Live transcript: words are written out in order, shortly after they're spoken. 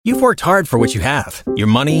You've worked hard for what you have. Your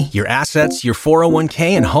money, your assets, your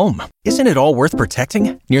 401k, and home. Isn't it all worth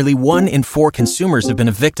protecting? Nearly 1 in 4 consumers have been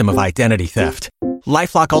a victim of identity theft.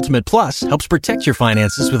 LifeLock Ultimate Plus helps protect your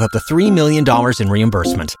finances with up to $3 million in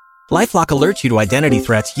reimbursement. LifeLock alerts you to identity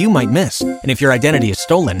threats you might miss. And if your identity is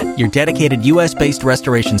stolen, your dedicated U.S.-based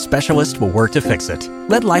restoration specialist will work to fix it.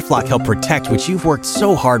 Let LifeLock help protect what you've worked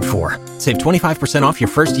so hard for. Save 25% off your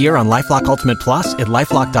first year on LifeLock Ultimate Plus at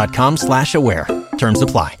LifeLock.com/aware. Terms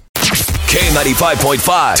apply.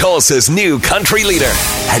 K95.5, Tulsa's new country leader.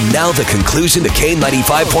 And now the conclusion to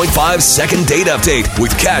K95.5's second date update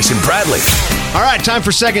with Cash and Bradley. All right, time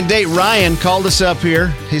for second date. Ryan called us up here.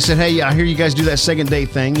 He said, hey, I hear you guys do that second date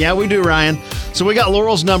thing. Yeah, we do, Ryan. So we got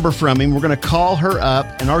Laurel's number from him. We're going to call her up,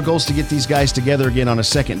 and our goal is to get these guys together again on a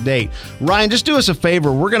second date. Ryan, just do us a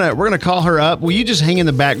favor. We're gonna call her up. Will you just hang in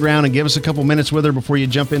the background and give us a couple minutes with her before you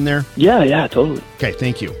jump in there? Yeah, totally. Okay,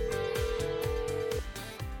 thank you.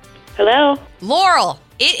 Hello. Laurel,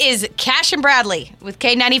 it is Cash and Bradley with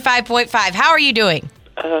K95.5. How are you doing?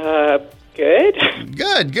 Good.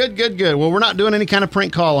 Good. Well, we're not doing any kind of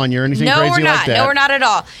prank call on you or anything crazy like that. No, we're not at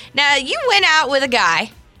all. Now, you went out with a guy.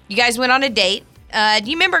 You guys went on a date. Do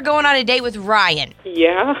you remember going on a date with Ryan?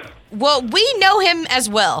 Yeah. Well, we know him as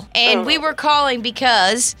well, and we were calling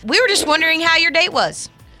because we were just wondering how your date was.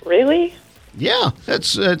 Really? Yeah,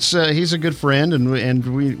 it's he's a good friend, and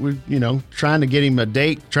we trying to get him a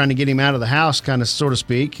date, trying to get him out of the house, kind of, so to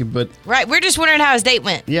speak. But right, we're just wondering how his date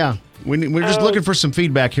went. Yeah, we're just looking for some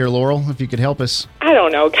feedback here, Laurel. If you could help us. I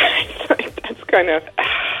don't know, guys. That's kind of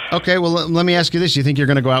okay. Well, let me ask you this: you think you're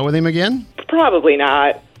going to go out with him again? Probably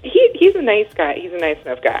not. He's a nice guy. He's a nice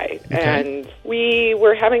enough guy, okay. And we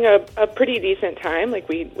were having a pretty decent time. Like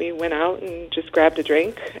we went out and just grabbed a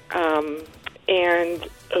drink. And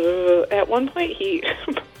at one point, he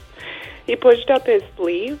pushed up his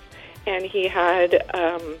sleeve, and he had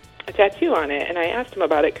a tattoo on it. And I asked him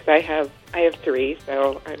about it because I have 3,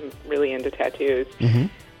 so I'm really into tattoos. Mm-hmm.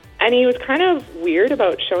 And he was kind of weird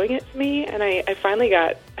about showing it to me, and I finally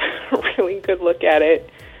got a really good look at it.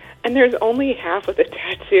 And there's only half of the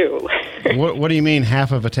tattoo. What do you mean,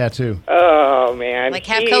 half of a tattoo? Oh, man. Like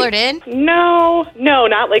half colored in? No,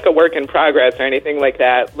 not like a work in progress or anything like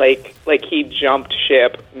that. Like he jumped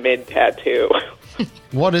ship mid-tattoo.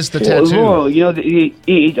 What is the tattoo? Well,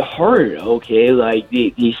 it hurt, okay? Like,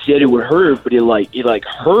 they said it would hurt, but it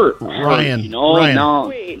hurt. Ryan. Ryan. No.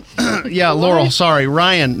 Wait. Yeah, Laurel, sorry.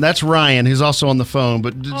 Ryan, that's Ryan. He's also on the phone,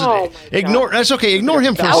 but ignore. That's okay. Ignore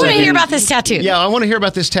him for a second. I want to hear about this tattoo. Yeah, I want to hear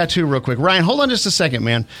about this tattoo real quick. Ryan, hold on just a second,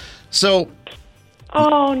 man. So.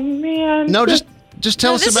 Oh, man. No, just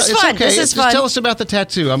tell us about. It's fun. okay. This is just fun. Tell us about the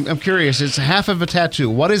tattoo. I'm curious. It's half of a tattoo.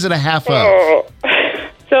 What is it a half of?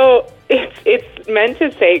 So it's meant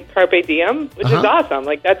to say carpe diem, which is awesome.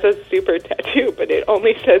 Like, that's a super tattoo, but it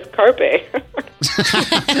only says carpe.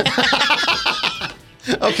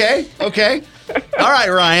 Okay. All right,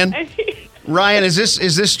 Ryan. Ryan, is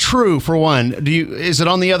this true? For one, is it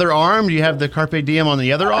on the other arm? Do you have the carpe diem on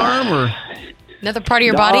the other arm, or another part of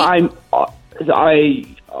your body?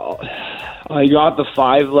 I got the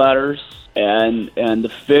 5 letters, and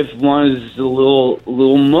the 5th one is a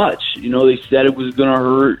little much. They said it was gonna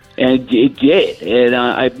hurt, and it did. And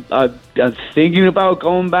I'm thinking about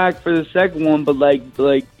going back for the second one, but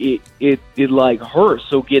it hurts.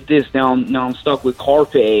 So get this, now I'm stuck with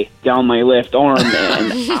carpe down my left arm,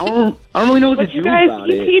 and I don't really know what to do about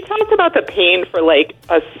it. He talked about the pain for like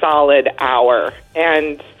a solid hour,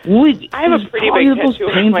 and I have a pretty big tattoo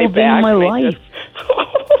on my back. In my life.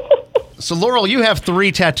 So, Laurel, you have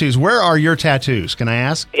 3 tattoos. Where are your tattoos? Can I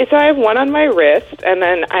ask? So I have one on my wrist, and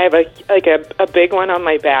then I have a big one on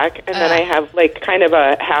my back, and then I have like kind of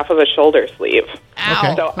a half of a shoulder sleeve. Ow.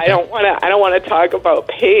 Okay. So I don't want to talk about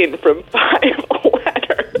pain from 5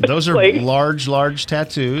 letters. Those are large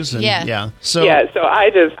tattoos. And Yeah. So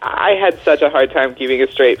I had such a hard time keeping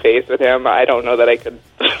a straight face with him. I don't know that I could.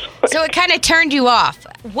 So it kind of turned you off.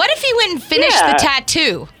 What if he went and finished the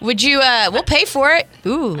tattoo? Would you, we'll pay for it.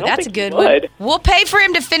 Ooh, that's a good one. We'll pay for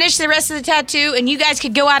him to finish the rest of the tattoo, and you guys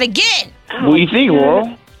could go out again. What do you think,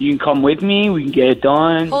 Laurel? You can come with me. We can get it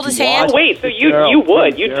done. Hold his hand. Oh, wait, so you'd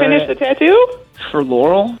finish the tattoo? For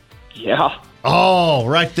Laurel? Yeah. Oh,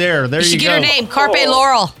 right there. There you go. You should get her name, Carpe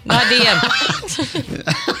Laurel, not DM.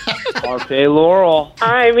 Parfait Laurel.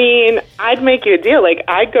 I mean, I'd make you a deal. Like,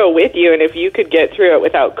 I'd go with you, and if you could get through it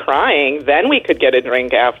without crying, then we could get a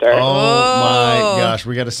drink after. Oh, my gosh.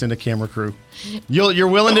 We got to send a camera crew. You're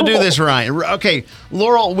willing to do this, Ryan. Okay,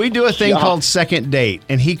 Laurel, we do a thing called Second Date,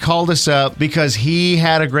 and he called us up because he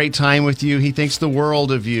had a great time with you. He thinks the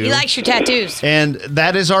world of you. He likes your tattoos. And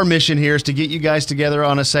that is our mission here, is to get you guys together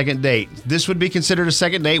on a second date. This would be considered a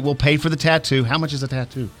second date. We'll pay for the tattoo. How much is a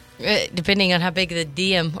tattoo? Depending on how big the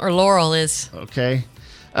DM or Laurel is. Okay.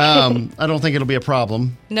 I don't think it'll be a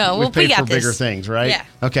problem. No, We've we paid got for this. bigger things, right? Yeah.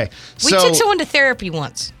 Okay. We took someone to therapy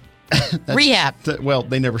once. Rehab. Well,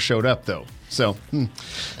 they never showed up, though. So,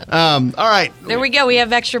 all right. There we go. We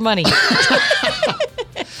have extra money.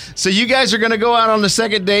 So you guys are going to go out on the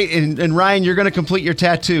second date, and Ryan, you're going to complete your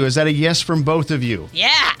tattoo. Is that a yes from both of you?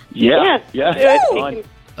 Yeah. Yeah.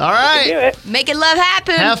 All right. Making love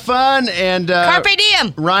happen. Have fun, and Carpe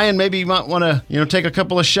diem. Ryan, maybe you might want to, take a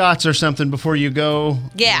couple of shots or something before you go.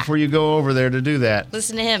 Yeah. Before you go over there to do that.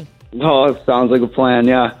 Listen to him. Oh, it sounds like a plan,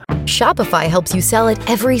 yeah. Shopify helps you sell at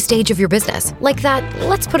every stage of your business. Like that,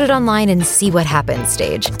 let's put it online and see what happens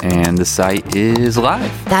stage. And the site is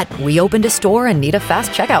live. That we opened a store and need a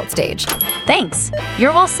fast checkout stage. Thanks.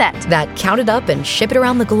 You're all set. That count it up and ship it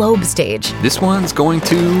around the globe stage. This one's going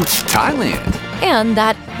to Thailand. And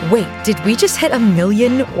that, wait, did we just hit 1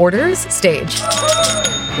 million orders stage?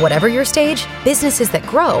 Whatever your stage, businesses that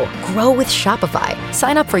grow with Shopify.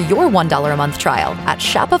 Sign up for your $1 a month trial at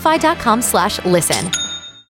shopify.com/listen.